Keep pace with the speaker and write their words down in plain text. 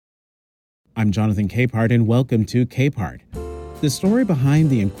I'm Jonathan Capehart, and welcome to Capehart. The story behind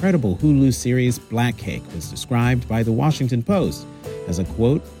the incredible Hulu series Black Cake was described by the Washington Post as a,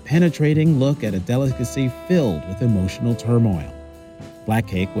 quote, penetrating look at a delicacy filled with emotional turmoil. Black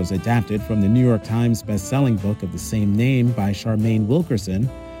Cake was adapted from the New York Times best-selling book of the same name by Charmaine Wilkerson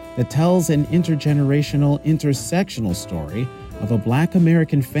that tells an intergenerational, intersectional story of a Black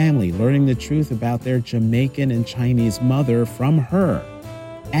American family learning the truth about their Jamaican and Chinese mother from her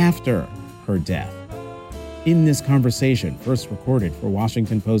after her death. In this conversation, first recorded for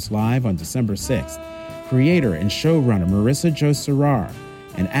Washington Post Live on December 6th, creator and showrunner Marissa Jo Cerar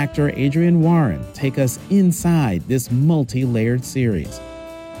and actor Adrienne Warren take us inside this multi-layered series.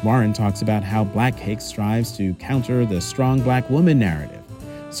 Warren talks about how Black Cake strives to counter the strong Black woman narrative.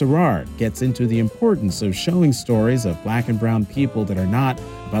 Cerar gets into the importance of showing stories of Black and brown people that are not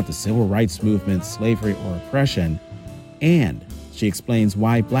about the civil rights movement, slavery, or oppression. And she explains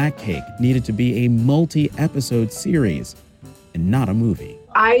why Black Cake needed to be a multi-episode series and not a movie.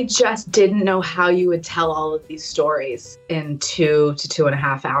 I just didn't know how you would tell all of these stories in 2 to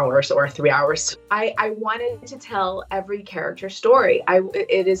 2.5 hours or 3 hours. I wanted to tell every character story.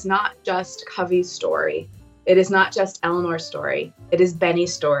 It is not just Covey's story. It is not just Eleanor's story. It is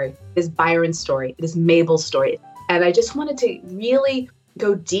Benny's story. It is Byron's story. It is Mabel's story. And I just wanted to really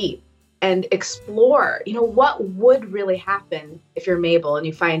go deep and explore, what would really happen if you're Mabel and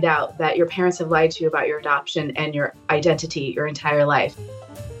you find out that your parents have lied to you about your adoption and your identity your entire life.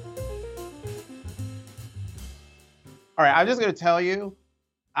 All right, I'm just going to tell you,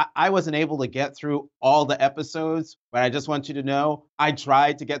 I wasn't able to get through all the episodes, but I just want you to know I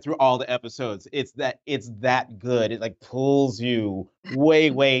tried to get through all the episodes. It's that good. It pulls you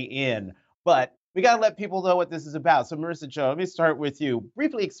way in. But we got to let people know what this is about. So Marissa Jo, let me start with you.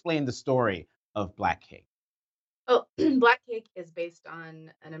 Briefly explain the story of Black Cake. Oh, Black Cake is based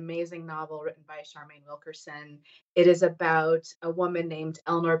on an amazing novel written by Charmaine Wilkerson. It is about a woman named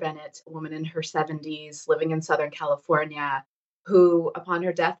Eleanor Bennett, a woman in her 70s living in Southern California, who upon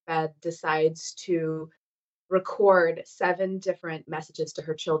her deathbed decides to record 7 different messages to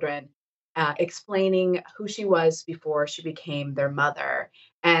her children, explaining who she was before she became their mother.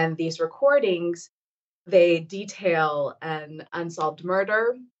 And these recordings, they detail an unsolved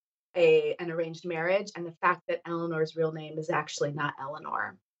murder, an arranged marriage, and the fact that Eleanor's real name is actually not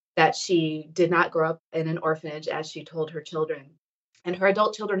Eleanor, that she did not grow up in an orphanage as she told her children. And her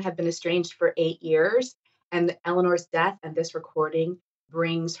adult children have been estranged for 8 years, and Eleanor's death and this recording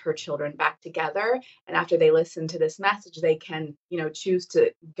brings her children back together. And after they listen to this message, they can, choose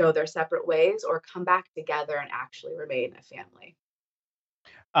to go their separate ways or come back together and actually remain a family.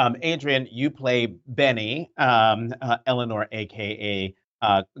 Adrienne, you play Benny, Eleanor, aka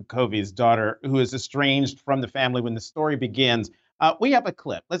Covey's daughter, who is estranged from the family when the story begins. We have a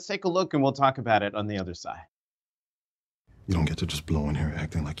clip. Let's take a look and we'll talk about it on the other side. You don't get to just blow in here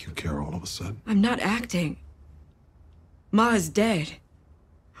acting like you care all of a sudden. I'm not acting. Ma is dead.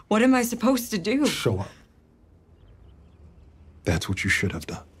 What am I supposed to do? Show up. That's what you should have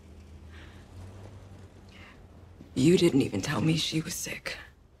done. You didn't even tell me she was sick.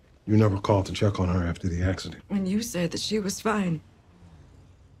 You never called to check on her after the accident. And you said that she was fine.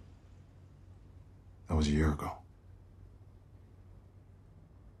 That was a year ago.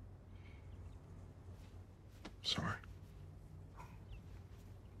 Sorry.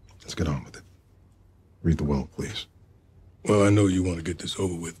 Let's get on with it. Read the will, please. Well, I know you want to get this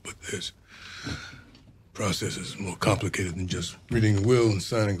over with, but this process is more complicated than just reading the will and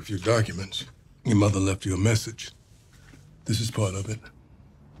signing a few documents. Your mother left you a message. This is part of it.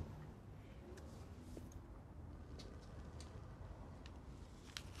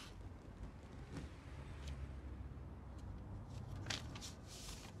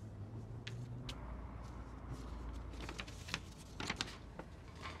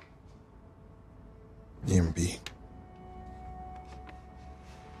 EMB.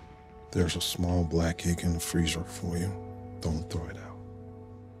 There's a small black cake in the freezer for you. Don't throw it out.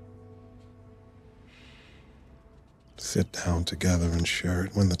 Sit down together and share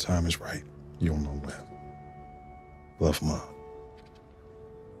it when the time is right. You'll know when. Love, Mom.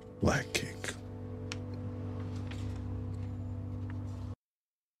 Black Cake.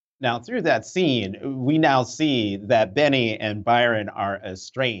 Now, through that scene, we now see that Benny and Byron are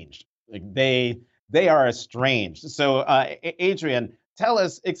estranged. They are estranged. So, Adrienne,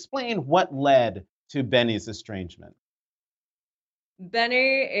 explain what led to Benny's estrangement.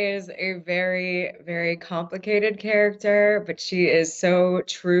 Benny is a very, very complicated character, but she is so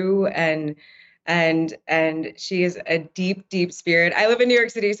true and she is a deep, deep spirit. I live in New York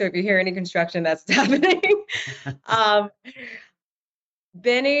City, so if you hear any construction, that's happening.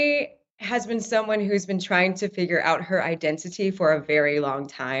 Benny has been someone who's been trying to figure out her identity for a very long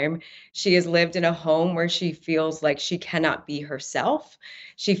time. She has lived in a home where she feels like she cannot be herself.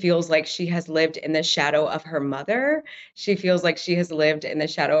 She feels like she has lived in the shadow of her mother. She feels like she has lived in the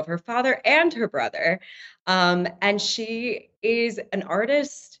shadow of her father and her brother. And she is an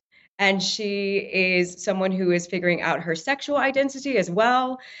artist, and she is someone who is figuring out her sexual identity as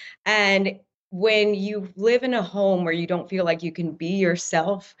well. And when you live in a home where you don't feel like you can be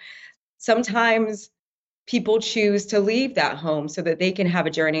yourself, sometimes people choose to leave that home so that they can have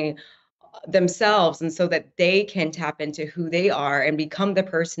a journey themselves, and so that they can tap into who they are and become the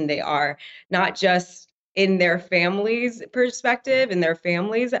person they are, not just in their family's perspective, in their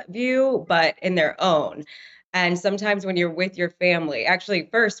family's view, but in their own. And sometimes when you're with your family, actually,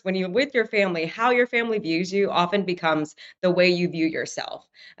 first, when you're with your family, how your family views you often becomes the way you view yourself,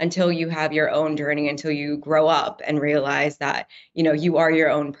 until you have your own journey, until you grow up and realize that, you are your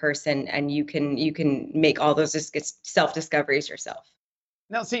own person, and you can make all those self discoveries yourself.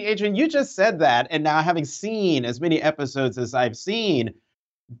 Now, see, Adrienne, you just said that, and now having seen as many episodes as I've seen,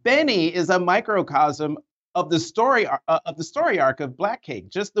 Benny is a microcosm of the story arc of Black Cake,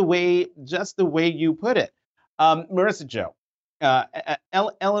 just the way you put it. Marissa Jo,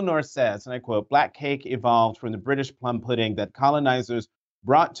 Eleanor says, and I quote, "Black Cake evolved from the British plum pudding that colonizers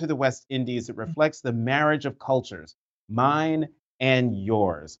brought to the West Indies. It reflects the marriage of cultures, mine and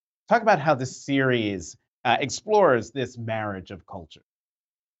yours." Talk about how the series explores this marriage of culture.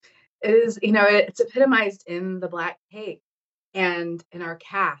 It is, it's epitomized in the Black Cake and in our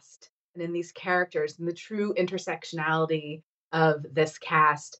cast and in these characters and the true intersectionality of this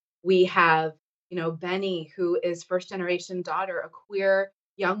cast. We have, Benny, who is first generation daughter, a queer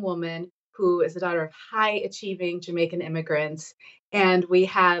young woman who is the daughter of high achieving Jamaican immigrants. And we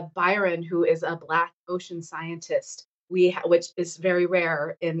have Byron, who is a Black ocean scientist, which is very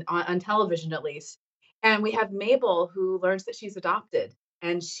rare on television, at least. And we have Mabel, who learns that she's adopted,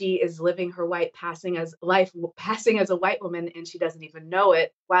 and she is living her passing as a white woman, and she doesn't even know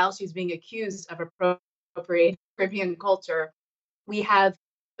it, while she's being accused of appropriating Caribbean culture. We have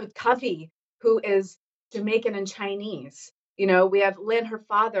Covey, who is Jamaican and Chinese. We have Lynn, her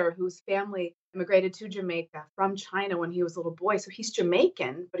father, whose family immigrated to Jamaica from China when he was a little boy. So he's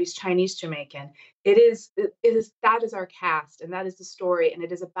Jamaican, but he's Chinese Jamaican. That is our cast, and that is the story, and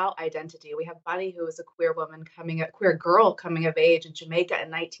it is about identity. We have Bunny, who is a queer girl coming of age in Jamaica in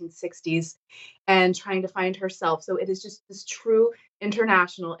 1960s and trying to find herself. So it is just this true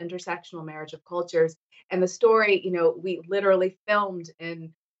international, intersectional marriage of cultures. And the story, we literally filmed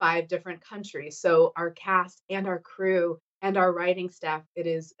in 5 different countries. So our cast and our crew and our writing staff, it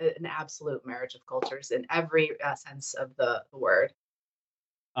is an absolute marriage of cultures in every sense of the word.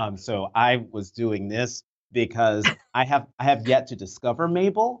 So I was doing this because I have yet to discover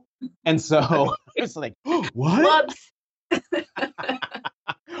Mabel, and so it's like, what?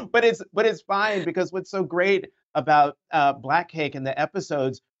 But it's fine, because what's so great about Black Cake and the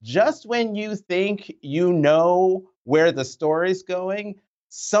episodes, just when you think you know where the story's going,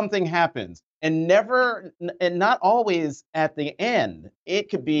 something happens, and not always at the end. It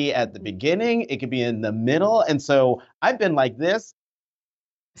could be at the beginning, it could be in the middle, and so I've been like this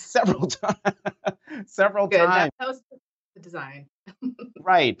several times. That was the design.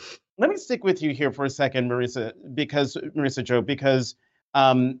 Right. Let me stick with you here for a second, Marissa Jo, because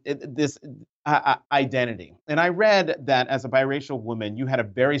this identity. And I read that as a biracial woman, you had a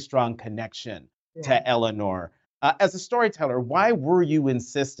very strong connection to Eleanor. As a storyteller, why were you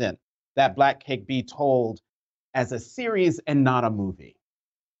insistent that Black Cake be told as a series and not a movie?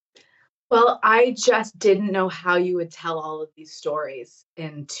 Well, I just didn't know how you would tell all of these stories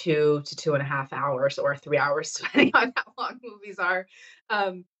in 2 to 2.5 hours, or 3 hours, depending on how long movies are.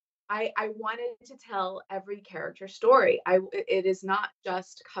 I wanted to tell every character story. It is not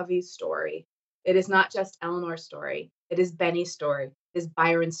just Covey's story. It is not just Eleanor's story. It is Benny's story. It is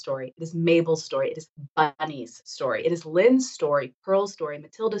Byron's story. It is Mabel's story. It is Bunny's story. It is Lynn's story, Pearl's story,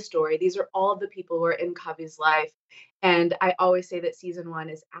 Matilda's story. These are all of the people who are in Covey's life. And I always say that season 1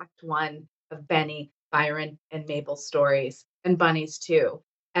 is act 1 of Benny, Byron, and Mabel's stories, and Bunny's too.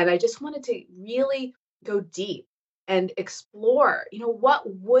 And I just wanted to really go deep and explore, what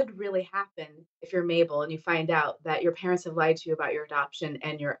would really happen if you're Mabel and you find out that your parents have lied to you about your adoption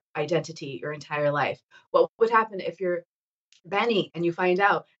and your identity your entire life? What would happen if you're Benny and you find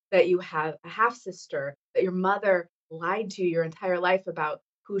out that you have a half sister, that your mother lied to you your entire life about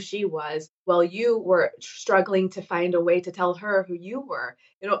who she was, while you were struggling to find a way to tell her who you were?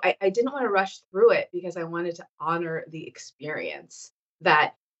 I didn't want to rush through it, because I wanted to honor the experience,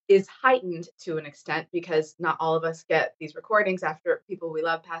 that is heightened to an extent because not all of us get these recordings after people we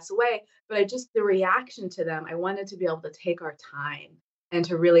love pass away. But the reaction to them, I wanted to be able to take our time and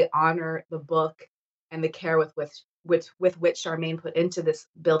to really honor the book and the care with which Charmaine put into this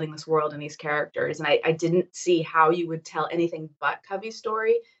building this world and these characters. And I didn't see how you would tell anything but Covey's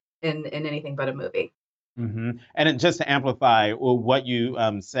story in anything but a movie. Just to amplify what you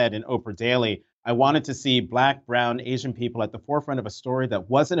said in Oprah Daily, I wanted to see Black, Brown, Asian people at the forefront of a story that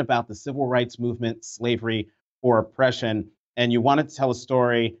wasn't about the civil rights movement, slavery, or oppression. And you wanted to tell a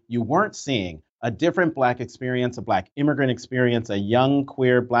story you weren't seeing a different Black experience, a Black immigrant experience, a young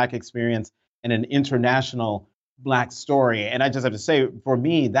queer Black experience, and an international Black story. And I just have to say, for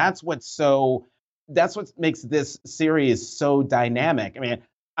me, that's what makes this series so dynamic. I mean,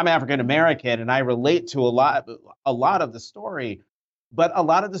 I'm African American and I relate to a lot of the story, but a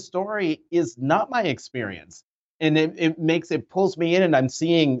lot of the story is not my experience. And it pulls me in, and I'm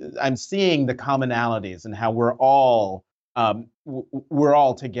seeing the commonalities and how we're all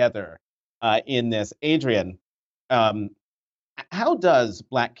together in this. Adrienne, how does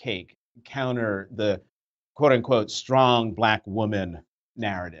Black Cake counter the quote unquote strong Black woman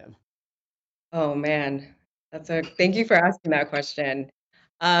narrative? Oh man, thank you for asking that question.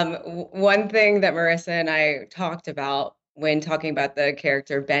 One thing that Marissa and I talked about when talking about the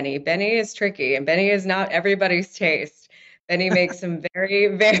character Benny is tricky, and Benny is not everybody's taste. Benny makes some very,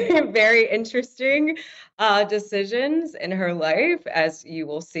 very, very interesting decisions in her life, as you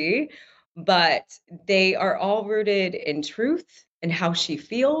will see, but they are all rooted in truth and how she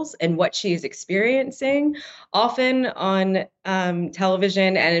feels and what she is experiencing. Often on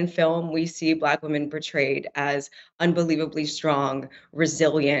television and in film, we see Black women portrayed as unbelievably strong,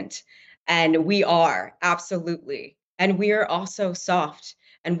 resilient, and we are, absolutely. And we are also soft,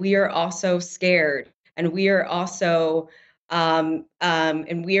 and we are also scared, and we are also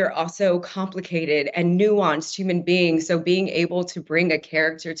complicated and nuanced human beings. So being able to bring a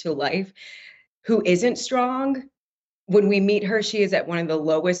character to life who isn't strong, when we meet her, she is at one of the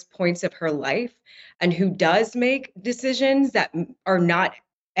lowest points of her life, and who does make decisions that are not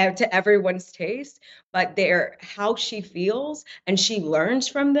to everyone's taste, but they're how she feels and she learns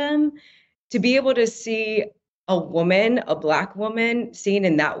from them. To be able to see a Black woman, seen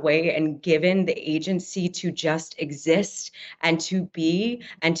in that way and given the agency to just exist and to be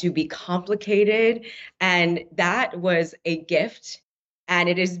complicated. And that was a gift. And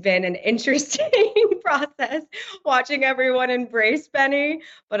it has been an interesting process watching everyone embrace Benny.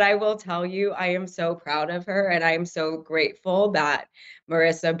 But I will tell you, I am so proud of her, and I am so grateful that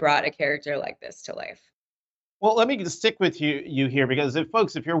Marissa brought a character like this to life. Well, let me just stick with you here, because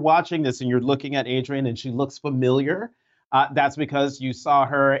if you're watching this and you're looking at Adrienne and she looks familiar, that's because you saw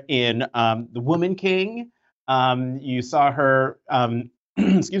her in The Woman King. You saw her,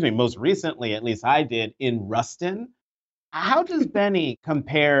 excuse me, most recently, at least I did, in Rustin. How does Benny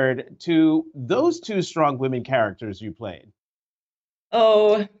compared to those two strong women characters you played?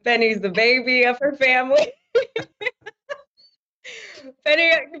 Oh, Benny's the baby of her family.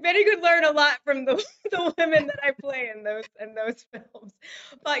 Benny could learn a lot from the women that I play in those films.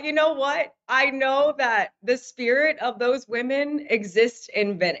 But you know what? I know that the spirit of those women exists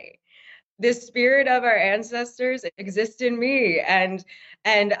in Benny. The spirit of our ancestors exists in me, and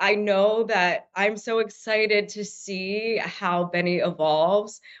I know that I'm so excited to see how Benny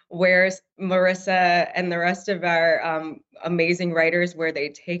evolves, where Marissa and the rest of our amazing writers, where they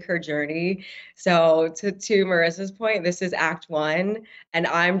take her journey. So to Marissa's point, this is act one, and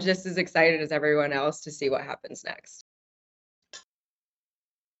I'm just as excited as everyone else to see what happens next.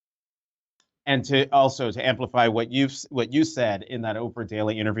 And to amplify what you said in that Oprah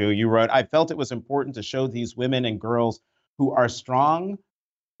Daily interview, you wrote, "I felt it was important to show these women and girls who are strong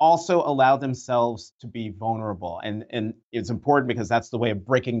also allow themselves to be vulnerable." And it's important because that's the way of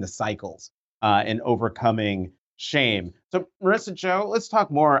breaking the cycles and overcoming shame. So Marissa Jo, let's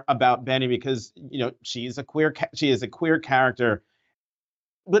talk more about Benny, because she is a queer character,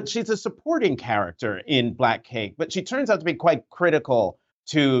 but she's a supporting character in Black Cake. But she turns out to be quite critical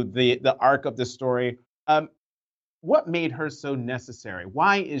to the arc of the story. What made her so necessary?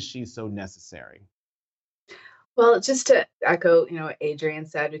 Why is she so necessary? Well, just to echo, what Adrienne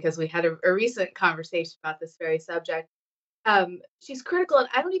said, because we had a recent conversation about this very subject. She's critical, and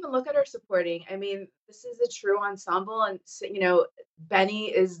I don't even look at her supporting. I mean, this is a true ensemble, and Benny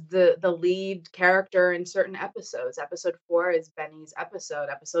is the lead character in certain episodes. Episode 4 is Benny's episode.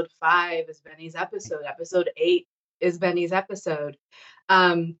 Episode 5 is Benny's episode. Episode 8 is Benny's episode.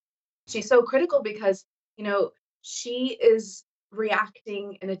 She's so critical because she is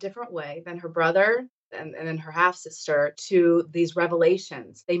reacting in a different way than her brother, and then her half sister to these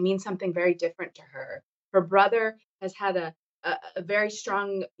revelations. They mean something very different to her. Her brother has had a very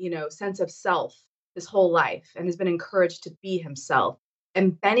strong, sense of self his whole life and has been encouraged to be himself.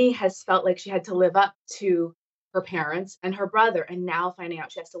 And Benny has felt like she had to live up to her parents and her brother, and now finding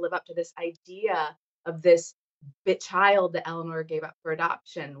out she has to live up to this idea of this bit child that Eleanor gave up for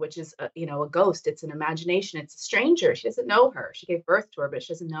adoption, which is a ghost. It's an imagination. It's a stranger. She doesn't know her. She gave birth to her, but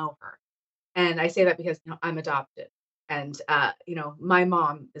she doesn't know her. And I say that because I'm adopted, and my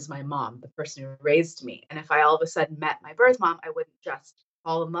mom is my mom, the person who raised me. And if I all of a sudden met my birth mom, I wouldn't just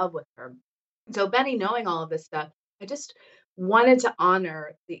fall in love with her. So Benny, knowing all of this stuff, I just wanted to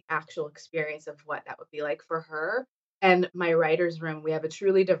honor the actual experience of what that would be like for her. And my writer's room, we have a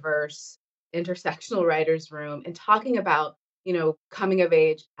truly diverse intersectional writer's room, and talking about, coming of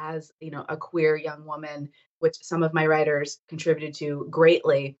age as, a queer young woman, which some of my writers contributed to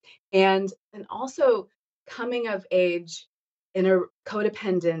greatly. And also coming of age in a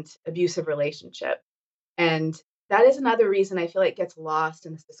codependent abusive relationship. And that is another reason I feel like gets lost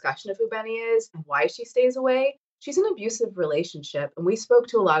in this discussion of who Benny is and why she stays away. She's in an abusive relationship, and we spoke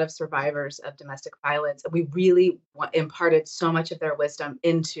to a lot of survivors of domestic violence, and we really imparted so much of their wisdom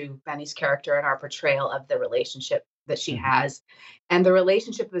into Benny's character and our portrayal of the relationship that she has. And the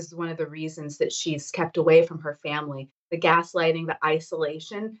relationship is one of the reasons that she's kept away from her family. The gaslighting, the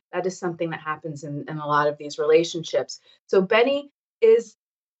isolation, that is something that happens in a lot of these relationships. So Benny is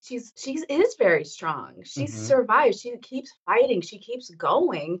she is very strong. She survives. She keeps fighting. She keeps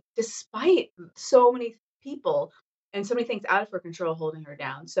going despite so many people and so many things out of her control holding her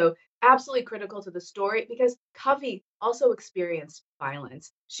down. So absolutely critical to the story, because Covey also experienced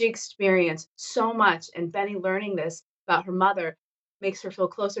violence. She experienced so much, and Benny learning this about her mother makes her feel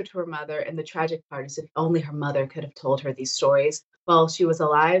closer to her mother. And the tragic part is, if only her mother could have told her these stories while she was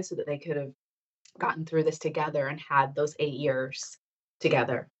alive, so that they could have gotten through this together and had those 8 years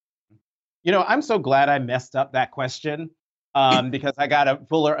together. I'm so glad I messed up that question, because I got a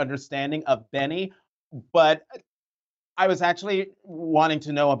fuller understanding of Benny. But I was actually wanting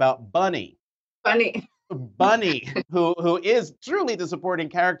to know about Bunny. Bunny, who is truly the supporting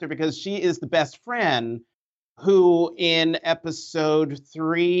character, because she is the best friend who, in episode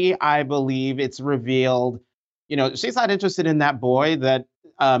 3, I believe it's revealed, she's not interested in that boy that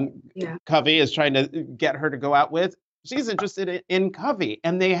Covey is trying to get her to go out with. She's interested in Covey.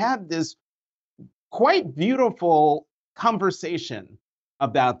 And they have this quite beautiful conversation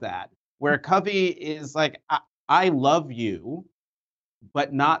about that, where Covey is like, I love you,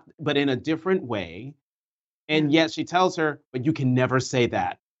 but in a different way. And yet she tells her, but you can never say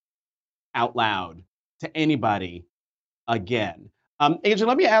that out loud to anybody again. Adrienne,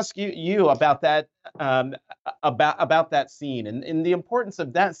 let me ask you about that, about that scene and the importance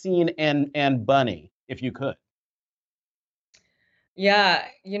of that scene and Bunny, if you could. Yeah,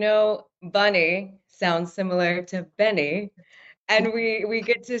 Bunny sounds similar to Benny, and we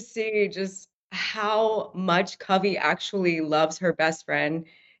get to see just how much Covey actually loves her best friend.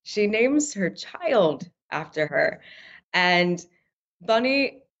 She names her child after her. And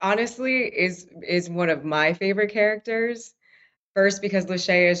Bunny honestly is one of my favorite characters. First, because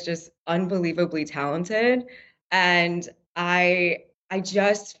Lachey is just unbelievably talented, and I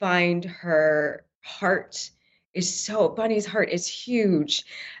just find her heart Bunny's heart is huge,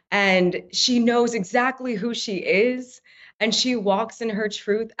 and she knows exactly who she is, and she walks in her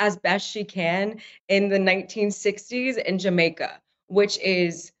truth as best she can in the 1960s in Jamaica, which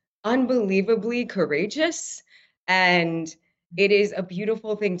is unbelievably courageous, and it is a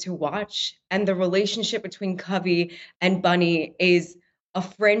beautiful thing to watch. And the relationship between Covey and Bunny is a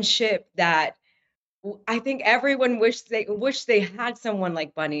friendship that I think everyone wish they had someone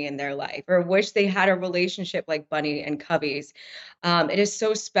like Bunny in their life, or wish they had a relationship like Bunny and Covey's. It is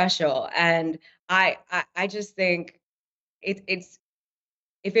so special, and I just think it's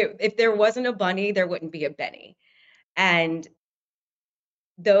if there wasn't a Bunny, there wouldn't be a Benny. And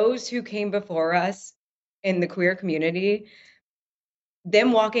those who came before us in the queer community,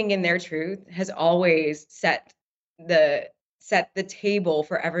 them walking in their truth has always set the table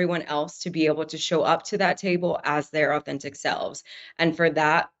for everyone else to be able to show up to that table as their authentic selves. And for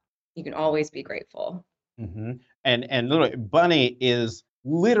that, you can always be grateful. Mm-hmm. And literally, Bunny is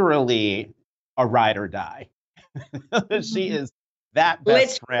literally a ride or die. She is that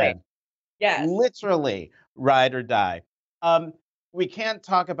best friend. Yes. Literally ride or die. We can't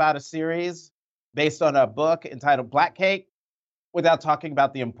talk about a series based on a book entitled Black Cake without talking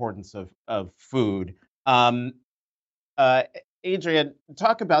about the importance of food. Adrienne,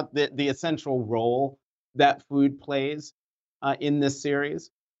 talk about the essential role that food plays in this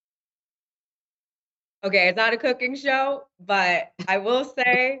series. Okay, it's not a cooking show, but I will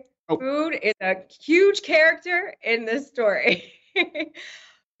say Oh, food is a huge character in this story.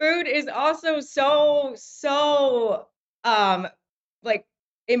 Food is also so um like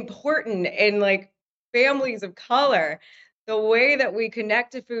important in like families of color. The way that we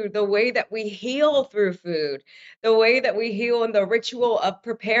connect to food, the way that we heal through food, the way that we heal in the ritual of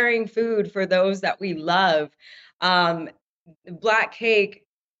preparing food for those that we love. Um, Black Cake,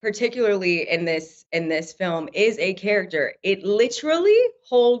 particularly in this film, is a character. It literally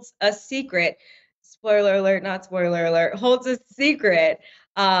holds a secret. Spoiler alert, not spoiler alert, holds a secret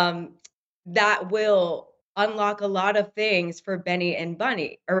um, that will unlock a lot of things for Benny and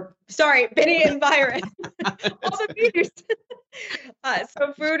Bunny, or sorry, Benny and Byron. All the B's.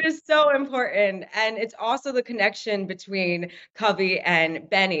 So food is so important, and it's also the connection between Covey and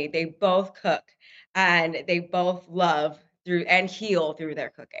Benny. They both cook, and they both love through and heal through their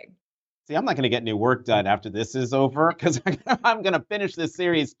cooking. see, I'm not going to get any work done after this is over because I'm going to finish this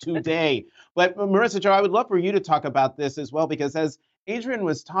series today. But Marissa Jo, I would love for you to talk about this as well, because as Adrienne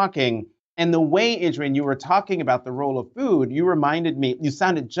was talking, and the way, Adrienne, you were talking about the role of food, you reminded me, you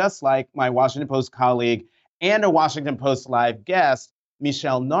sounded just like my Washington Post colleague and a Washington Post Live guest,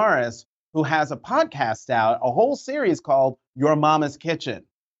 Michelle Norris, who has a podcast out, a whole series called Your Mama's Kitchen,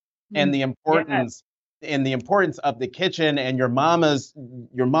 and the Yes. importance of the kitchen and your mama's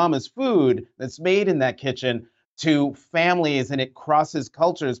food that's made in that kitchen to families, and it crosses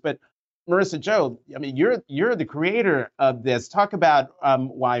cultures. But Marissa Jo, I mean, you're the creator of this. Talk about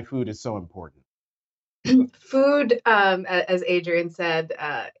why food is so important. Food, as Adrienne said,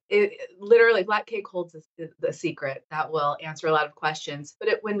 literally Black Cake holds the secret that will answer a lot of questions. But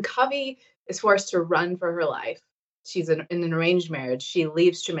when Covey is forced to run for her life, she's in an arranged marriage. She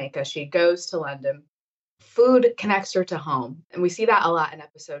leaves Jamaica. She goes to London. Food connects her to home, and we see that a lot in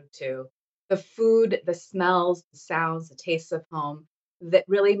episode 2. The food, the smells, the sounds, the tastes of home that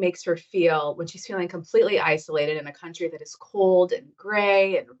really makes her feel when she's feeling completely isolated in a country that is cold and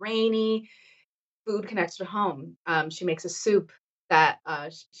gray and rainy. Food connects to home. She makes a soup that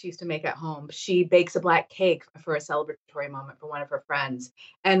she used to make at home. She bakes a black cake for a celebratory moment for one of her friends.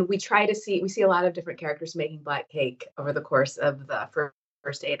 And we see a lot of different characters making black cake over the course of the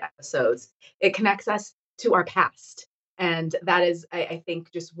first 8 episodes. It connects us to our past. And that is, I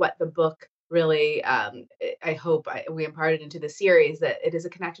think, just what the book really, I hope we imparted into the series, that it is a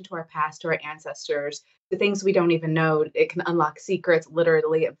connection to our past, to our ancestors, the things we don't even know. It can unlock secrets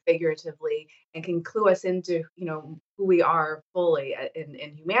literally and figuratively, and can clue us into, who we are fully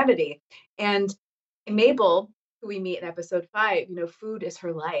in humanity. And Mabel, who we meet in episode 5, food is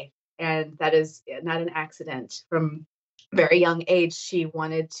her life, and that is not an accident. From very young age, she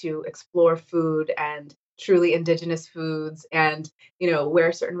wanted to explore food and truly indigenous foods, and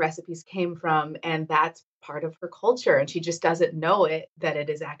where certain recipes came from, and that's part of her culture, and she just doesn't know that it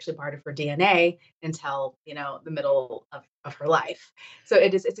is actually part of her DNA until the middle of her life. So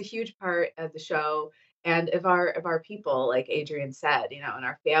it's a huge part of the show, and of our people, like Adrienne said, in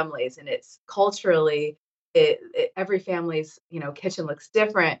our families. And it's culturally, every family's kitchen looks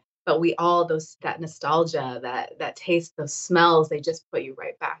different, but we all, those that nostalgia, that taste, those smells, they just put you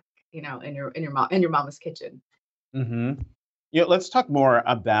right back, in your mama's kitchen. Hmm. Let's talk more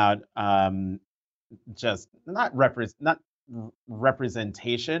about just not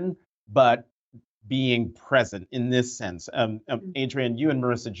representation, but being present in this sense. Adrienne, you and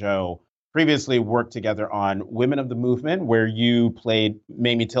Marissa Jo previously worked together on Women of the Movement, where you played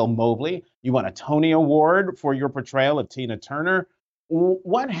Mamie Till Mobley. You won a Tony Award for your portrayal of Tina Turner.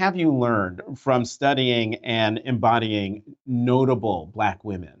 What have you learned from studying and embodying notable Black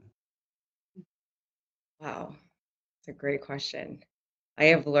women? Wow, it's a great question. I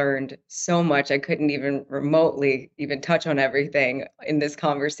have learned so much. I couldn't even remotely even touch on everything in this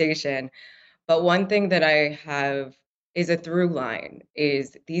conversation. But one thing that I have is a through line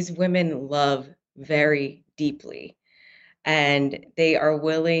is these women love very deeply, and they are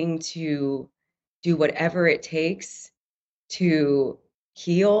willing to do whatever it takes to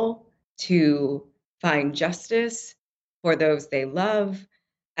heal, to find justice for those they love.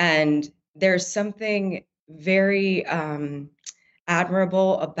 And there's something very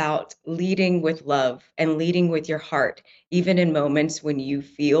admirable about leading with love and leading with your heart, even in moments when you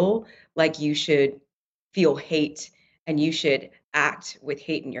feel like you should feel hate and you should act with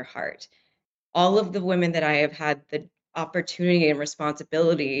hate in your heart. All of the women that I have had the opportunity and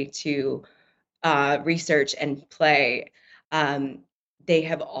responsibility to research and play, um, they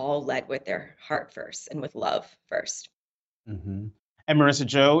have all led with their heart first and with love first. Hmm. And Marissa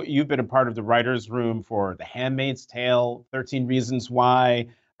Jo, you've been a part of the writers' room for The Handmaid's Tale, 13 Reasons Why.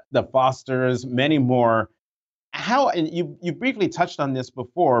 the Fosters, many more. How, and you briefly touched on this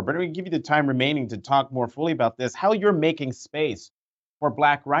before, but I'm going to give you the time remaining to talk more fully about this, how you're making space for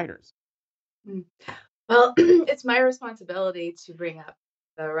Black writers. Mm. Well, it's my responsibility to bring up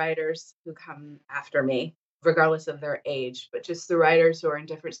the writers who come after me, regardless of their age, but just the writers who are in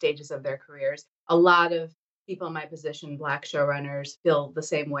different stages of their careers. A lot of people in my position, Black showrunners, feel the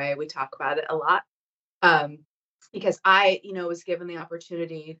same way. We talk about it a lot. Um, because I, was given the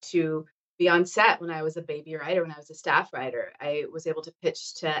opportunity to be on set when I was a baby writer, when I was a staff writer. I was able to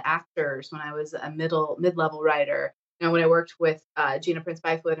pitch to actors when I was a mid-level writer. When I worked with Gina Prince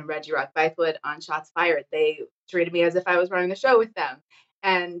Bythewood and Reggie Rock Bythewood on Shots Fired, they treated me as if I was running the show with them.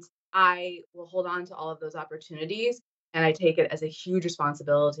 And I will hold on to all of those opportunities. And I take it as a huge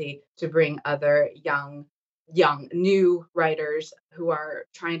responsibility to bring other young, new writers who are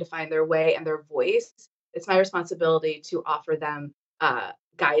trying to find their way and their voice. It's my responsibility to offer them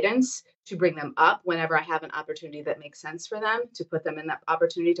guidance, to bring them up whenever I have an opportunity that makes sense for them, to put them in that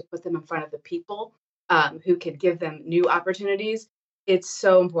opportunity, to put them in front of the people who could give them new opportunities. It's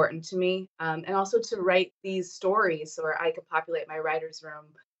so important to me. And also to write these stories so I could populate my writer's room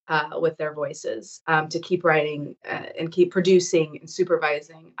with their voices, to keep writing and keep producing and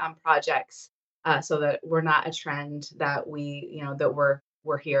supervising projects so that we're not a trend, that that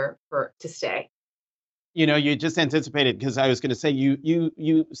we're here to stay. You just anticipated, because I was going to say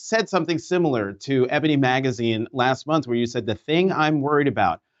you said something similar to Ebony Magazine last month, where you said the thing I'm worried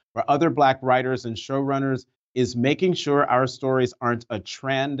about for other Black writers and showrunners is making sure our stories aren't a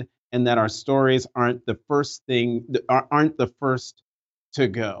trend, and that our stories aren't the first to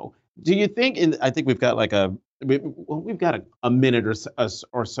go. Do you think? I think we've got we've got a minute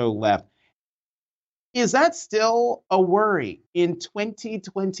or so left. Is that still a worry in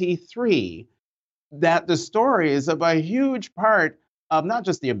 2023? That the stories of a huge part of not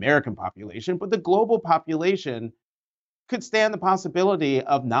just the American population, but the global population could stand the possibility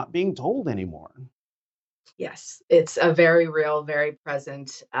of not being told anymore? Yes, it's a very real, very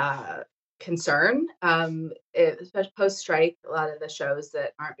present concern. Especially post-strike, a lot of the shows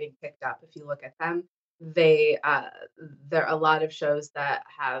that aren't being picked up, if you look at them, there are a lot of shows that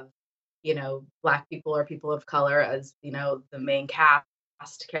have, Black people or people of color as, the main cast,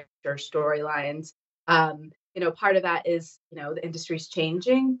 character storylines. Part of that is, the industry's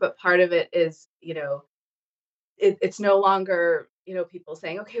changing, but part of it is, it's no longer, people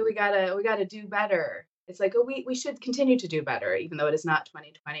saying, okay, we gotta do better. It's like, oh, we should continue to do better, even though it is not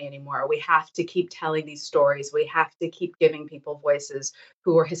 2020 anymore. We have to keep telling these stories. We have to keep giving people voices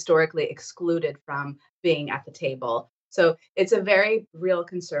who were historically excluded from being at the table. So it's a very real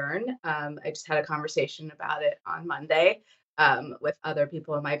concern. I just had a conversation about it on Monday with other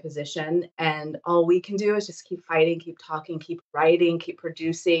people in my position. And all we can do is just keep fighting, keep talking, keep writing, keep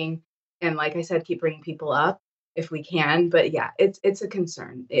producing. And like I said, keep bringing people up if we can. But yeah, it's a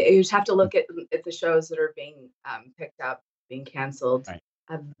concern. You just have to look at the shows that are being picked up, being canceled.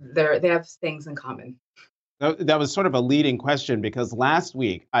 Right. They have things in common. That was sort of a leading question, because last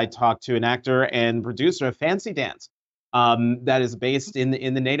week I talked to an actor and producer of Fancy Dance that is based in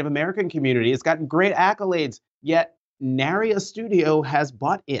the Native American community. It's gotten great accolades, yet nary a studio has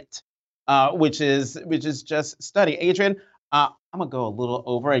bought it, which is just stunning. Adrienne, I'm gonna go a little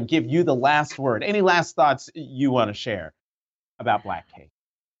over and give you the last word. Any last thoughts you want to share about Black Cake?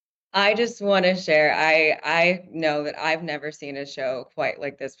 I just want to share, I know that I've never seen a show quite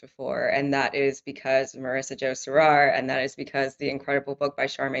like this before, and that is because Marissa Jo Cerar, and that is because the incredible book by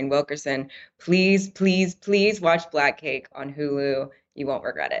Charmaine Wilkerson. Please, please, please watch Black Cake on Hulu. You won't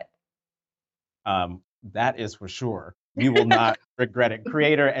regret it. That is for sure. You will not regret it.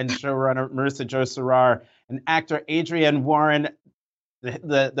 Creator and showrunner Marissa Jo Cerar, and actor Adrienne Warren.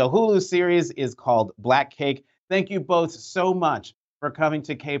 The Hulu series is called Black Cake. Thank you both so much for coming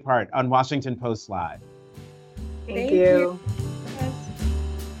to Capehart on Washington Post Live. Thank you.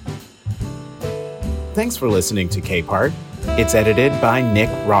 Thanks for listening to Capehart. It's edited by Nick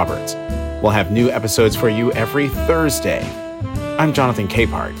Roberts. We'll have new episodes for you every Thursday. I'm Jonathan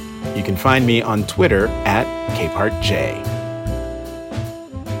Capehart. You can find me on Twitter at CapehartJ.